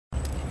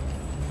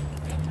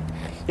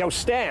Yo,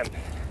 Stan.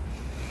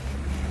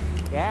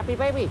 You happy,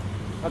 baby?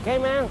 Okay,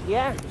 man?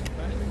 Yeah?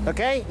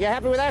 Okay? You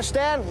happy with that,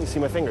 Stan? You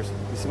see my fingers?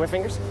 You see my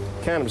fingers?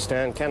 Count them,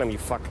 Stan. Count them, you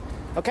fuck.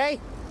 Okay?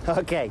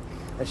 Okay.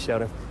 I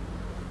showed him.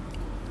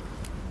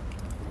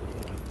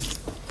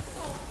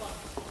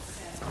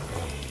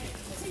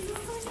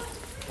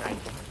 Hi.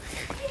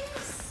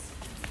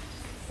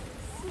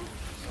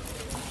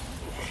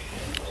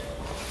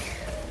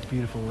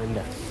 Beautiful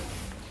Linda.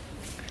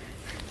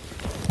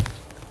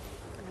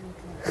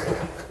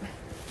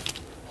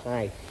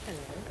 Hi. Hello.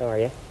 How are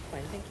you?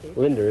 Fine, thank you.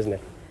 Linda, isn't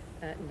it?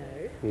 No.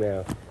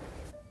 No.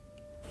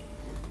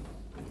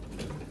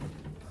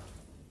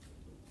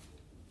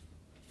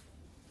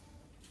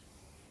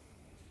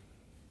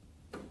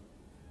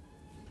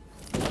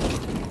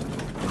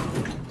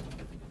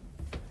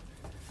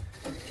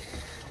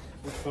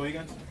 Which floor are you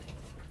going to?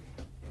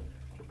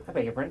 I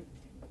beg your pardon?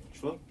 Which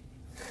floor?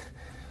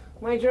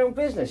 Mind your own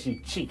business, you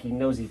cheeky,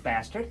 nosy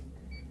bastard.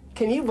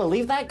 Can you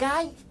believe that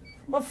guy?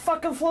 What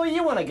fucking floor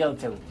you want to go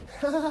to?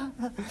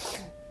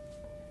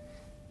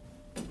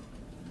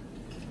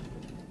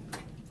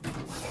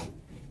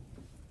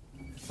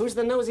 Who's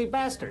the nosy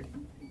bastard?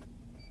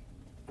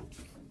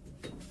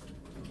 Can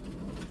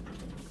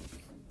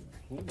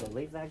you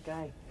believe that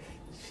guy?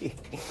 Gee.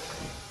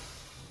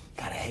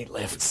 Gotta hate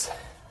lifts.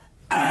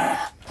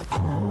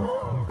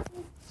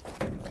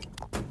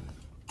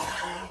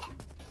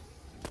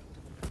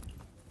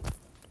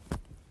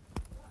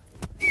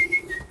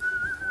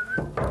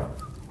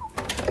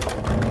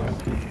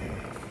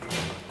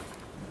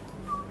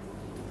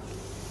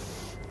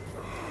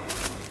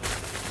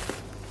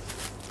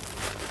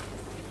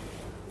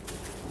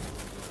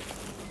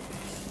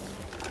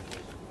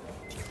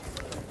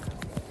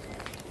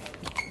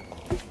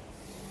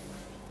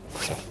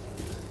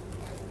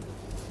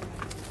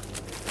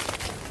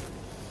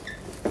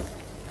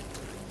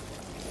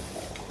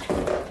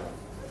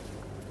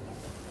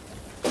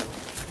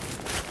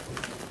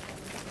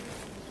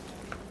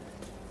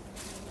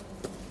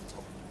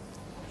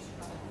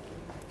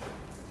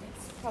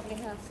 Probably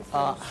has to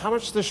How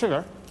much is the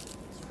sugar?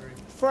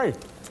 Free.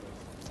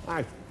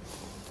 Hi.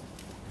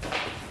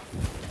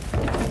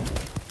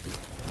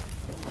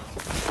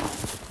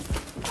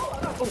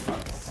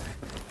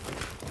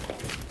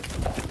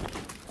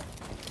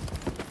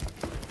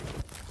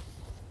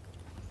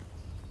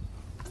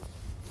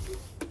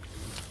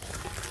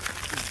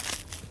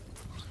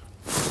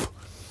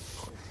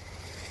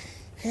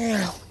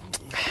 Yeah.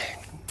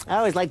 I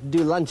always like to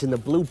do lunch in the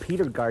Blue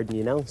Peter garden,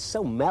 you know? It's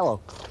so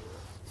mellow.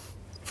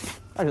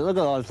 Hey, look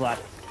at all this lot.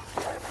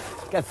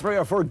 Got 3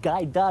 or 4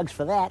 guide dogs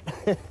for that.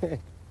 You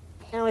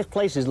know, this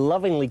place is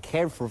lovingly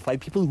cared for by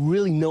people who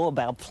really know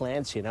about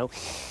plants, you know.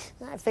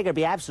 I figure it'd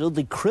be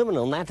absolutely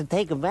criminal not to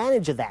take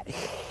advantage of that.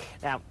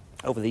 Now,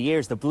 over the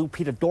years, the Blue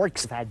Peter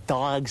dorks have had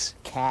dogs,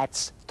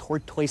 cats,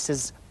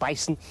 tortoises,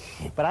 bison.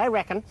 But I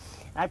reckon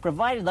I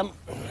provided them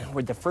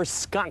with the first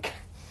skunk.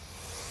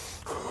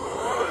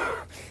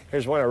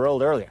 Here's one I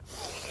rolled earlier.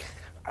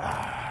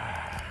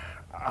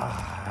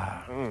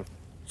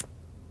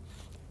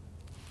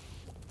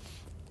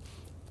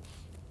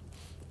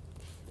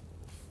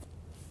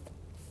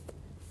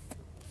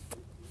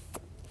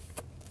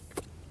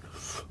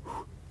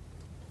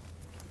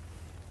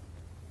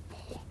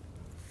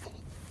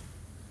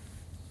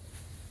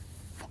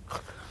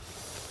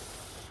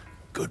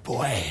 Good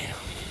boy.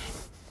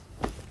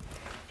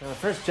 Now, the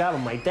first job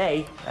of my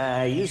day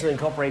usually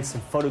incorporates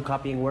some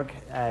photocopying work.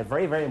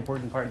 Very, very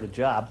important part of the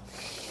job.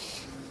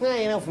 Well,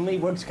 you know, for me,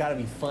 work's got to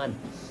be fun.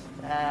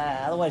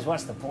 Otherwise,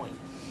 what's the point?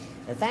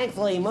 And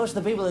thankfully, most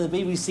of the people at the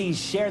BBC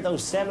share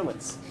those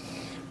sentiments.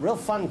 Real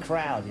fun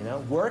crowd, you know.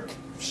 Work,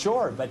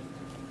 sure, but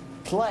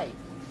play.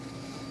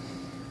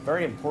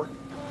 Very important.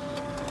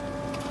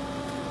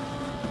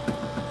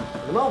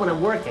 At the moment,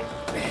 I'm working.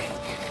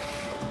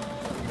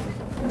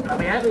 I'll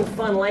be having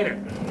fun later.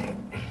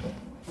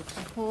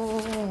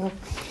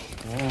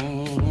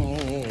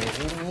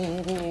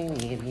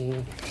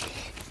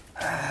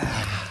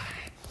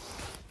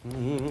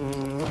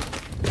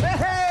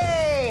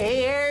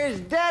 Hey, here's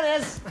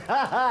Dennis.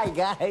 Hi,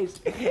 guys.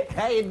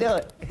 How you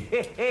doing?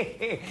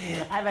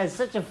 I've had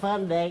such a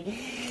fun day.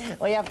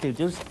 What are you up to,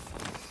 Deuce?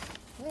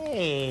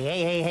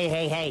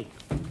 Hey.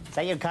 Is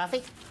that your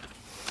coffee?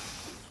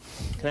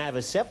 Can I have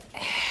a sip?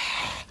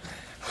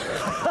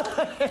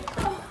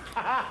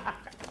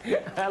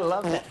 I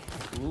love that.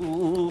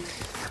 Ooh.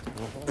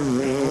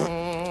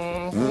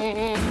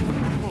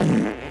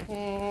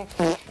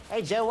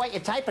 Hey, Joe, what you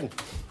typing?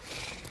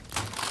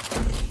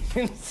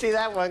 Didn't see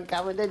that one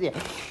coming, did you?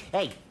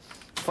 Hey,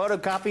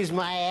 photocopies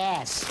my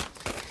ass.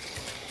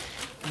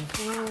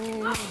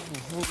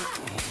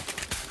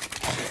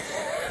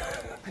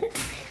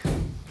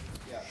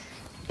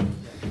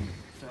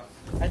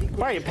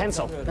 Borrow your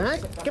pencil. Huh?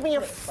 Give me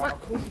your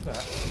fuck.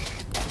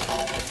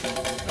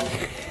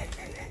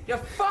 Yeah,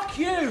 fuck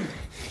you!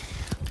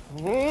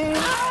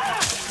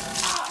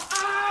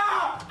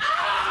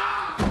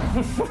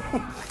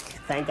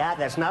 Thank God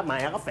that's not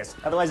my office.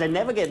 Otherwise, I'd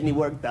never get any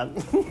work done.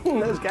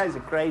 Those guys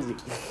are crazy.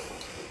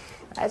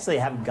 I actually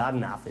haven't got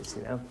an office,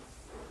 you know.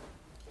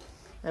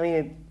 I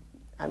mean,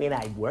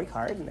 I work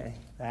hard and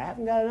I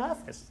haven't got an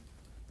office.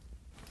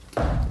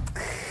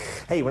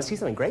 Hey, you want to see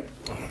something great?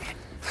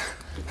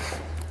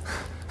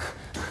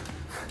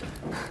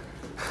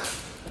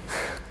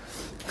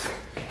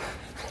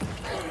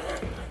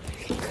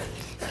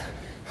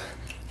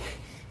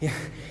 Yeah.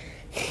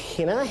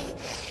 You know,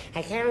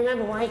 I can't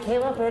remember why I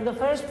came up here in the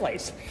first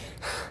place.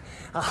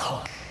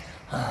 Oh,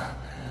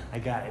 I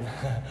got it.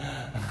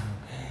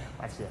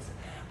 Watch this.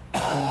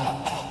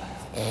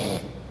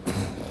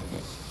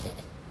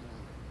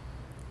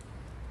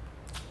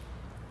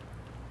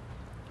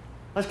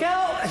 Let's go!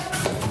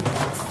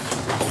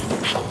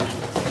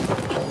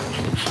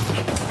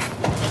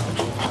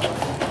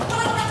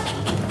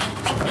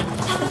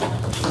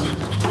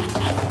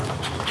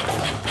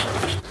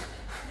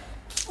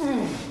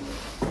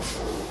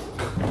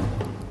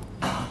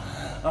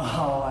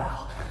 Oh,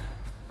 wow.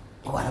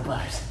 What a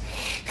buzz.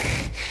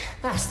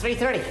 Ah, it's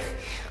 3:30.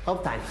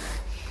 Home time.